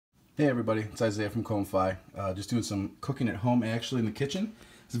Hey everybody, it's Isaiah from Comfi. Just doing some cooking at home, actually in the kitchen.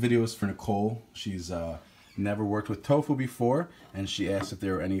 This video is for Nicole. She's never worked with tofu before, and she asked if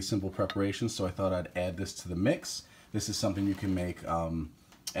there were any simple preparations, so I thought I'd add this to the mix. This is something you can make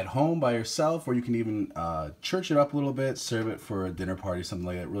at home by yourself, or you can even church it up a little bit, serve it for a dinner party, something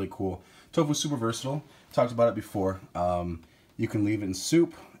like that. Really cool. Tofu's super versatile. Talked about it before. You can leave it in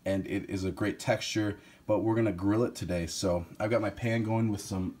soup, and it is a great texture, but we're gonna grill it today. So I've got my pan going with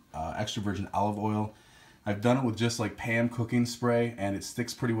some extra virgin olive oil. I've done it with just like pan cooking spray, and it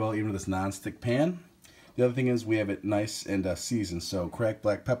sticks pretty well even with this non-stick pan. The other thing is we have it nice and seasoned. So cracked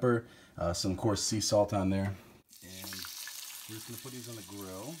black pepper, some of course sea salt on there, and we're just gonna put these on the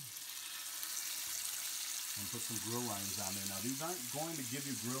grill and put some grill lines on there. Now these aren't going to give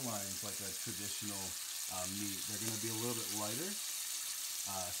you grill lines like a traditional meat. They're gonna be a little bit lighter.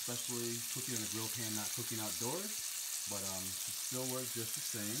 Especially cooking in a grill pan, not cooking outdoors, but it still works just the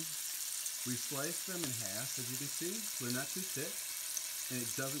same. We slice them in half, as you can see, so they're not too thick, and it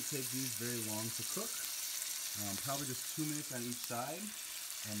doesn't take these very long to cook. Probably just 2 minutes on each side,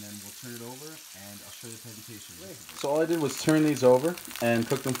 and then we'll turn it over, and I'll show you the presentation. So all I did was turn these over and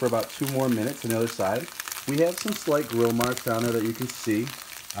cook them for about 2 more minutes on the other side. We have some slight grill marks on there that you can see.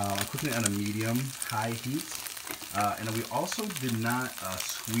 I'm cooking it on a medium-high heat. And we also did not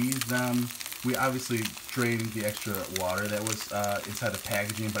squeeze them. We obviously drained the extra water that was inside the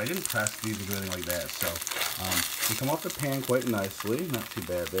packaging, but I didn't press these or do anything like that. So they come off the pan quite nicely, not too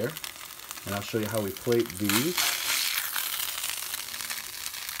bad there. And I'll show you how we plate these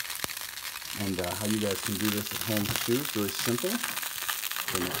and how you guys can do this at home too. It's really simple.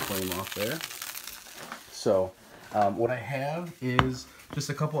 Turn that flame off there. So what I have is just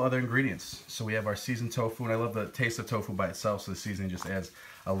a couple other ingredients. So we have our seasoned tofu, and I love the taste of tofu by itself, so the seasoning just adds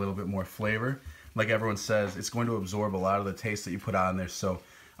a little bit more flavor. Like everyone says, it's going to absorb a lot of the taste that you put on there, so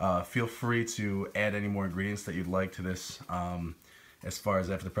feel free to add any more ingredients that you'd like to this as far as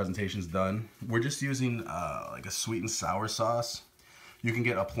after the presentation's done. We're just using like a sweet and sour sauce. You can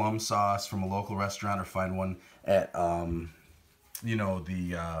get a plum sauce from a local restaurant or find one at you know,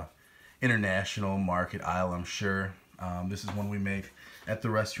 the international market aisle, I'm sure. This is one we make at the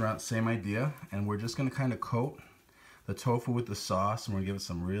restaurant, same idea, and we're just going to kind of coat the tofu with the sauce, and we're going to give it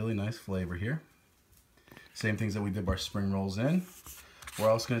some really nice flavor here. Same things that we did our spring rolls in.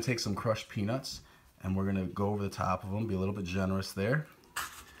 We're also going to take some crushed peanuts, and we're going to go over the top of them, be a little bit generous there.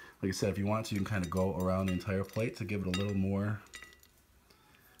 Like I said, if you want to, you can kind of go around the entire plate to give it a little more.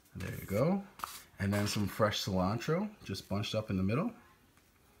 There you go. And then some fresh cilantro, just bunched up in the middle.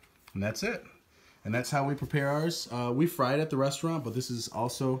 And that's it. And that's how we prepare ours. We fry it at the restaurant, but this is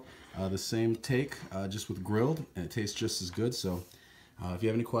also the same take, just with grilled, and it tastes just as good. So if you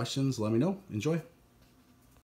have any questions, let me know. Enjoy.